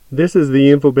This is the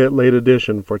Infobitt late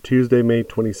edition for Tuesday, May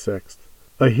 26th.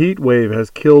 A heat wave has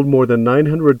killed more than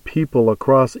 900 people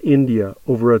across India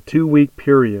over a 2-week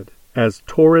period as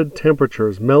torrid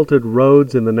temperatures melted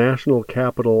roads in the national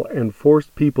capital and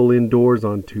forced people indoors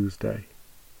on Tuesday.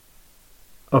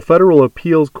 A federal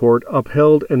appeals court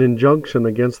upheld an injunction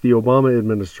against the Obama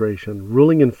administration,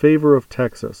 ruling in favor of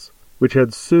Texas, which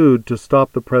had sued to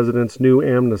stop the president's new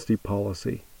amnesty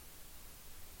policy.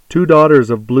 2 daughters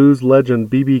of blues legend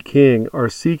B.B. King are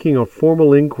seeking a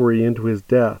formal inquiry into his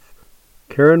death.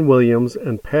 Karen Williams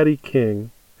and Patty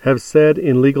King have said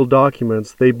in legal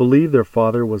documents they believe their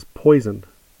father was poisoned.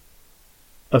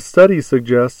 A study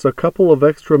suggests a couple of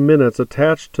extra minutes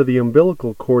attached to the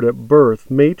umbilical cord at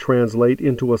birth may translate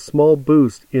into a small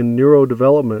boost in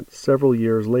neurodevelopment several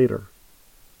years later.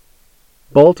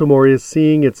 Baltimore is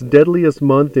seeing its deadliest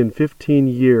month in 15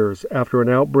 years after an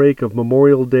outbreak of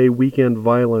Memorial Day weekend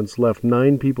violence left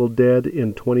 9 people dead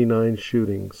in 29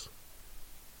 shootings.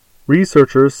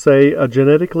 Researchers say a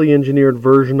genetically engineered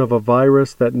version of a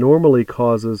virus that normally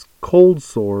causes cold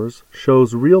sores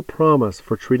shows real promise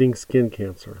for treating skin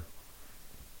cancer.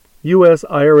 U.S.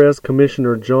 IRS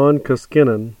Commissioner John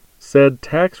Koskinen said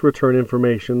tax return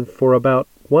information for about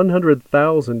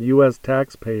 100,000 U.S.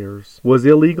 taxpayers was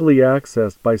illegally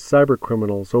accessed by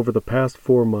cybercriminals over the past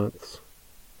 4 months.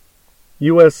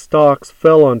 U.S. stocks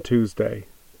fell on Tuesday,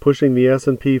 pushing the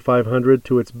S&P 500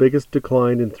 to its biggest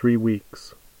decline in 3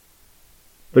 weeks.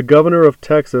 The governor of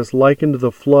Texas likened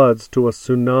the floods to a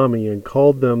tsunami and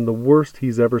called them the worst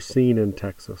he's ever seen in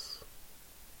Texas.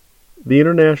 The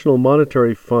International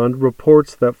Monetary Fund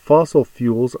reports that fossil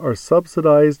fuels are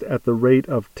subsidized at the rate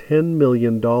of $10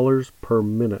 million per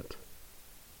minute.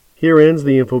 Here ends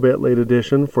the Infobitt late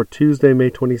edition for Tuesday, May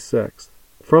 26th.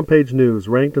 Front page news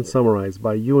ranked and summarized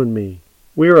by you and me.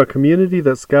 We are a community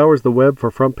that scours the web for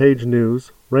front page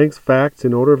news, ranks facts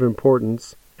in order of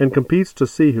importance, and competes to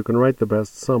see who can write the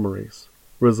best summaries.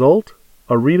 Result?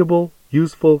 A readable,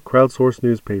 useful, crowdsourced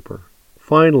newspaper.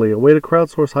 Finally, a way to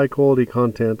crowdsource high-quality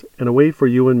content and a way for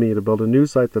you and me to build a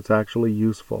news site that's actually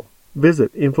useful.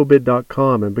 Visit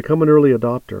Infobitt.com and become an early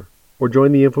adopter, or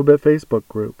join the Infobitt Facebook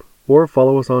group, or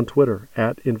follow us on Twitter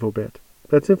 @Infobitt.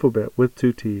 That's Infobitt with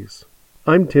 2 T's.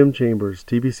 I'm Tim Chambers,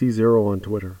 TBC0 on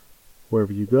Twitter.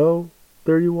 Wherever you go,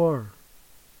 there you are.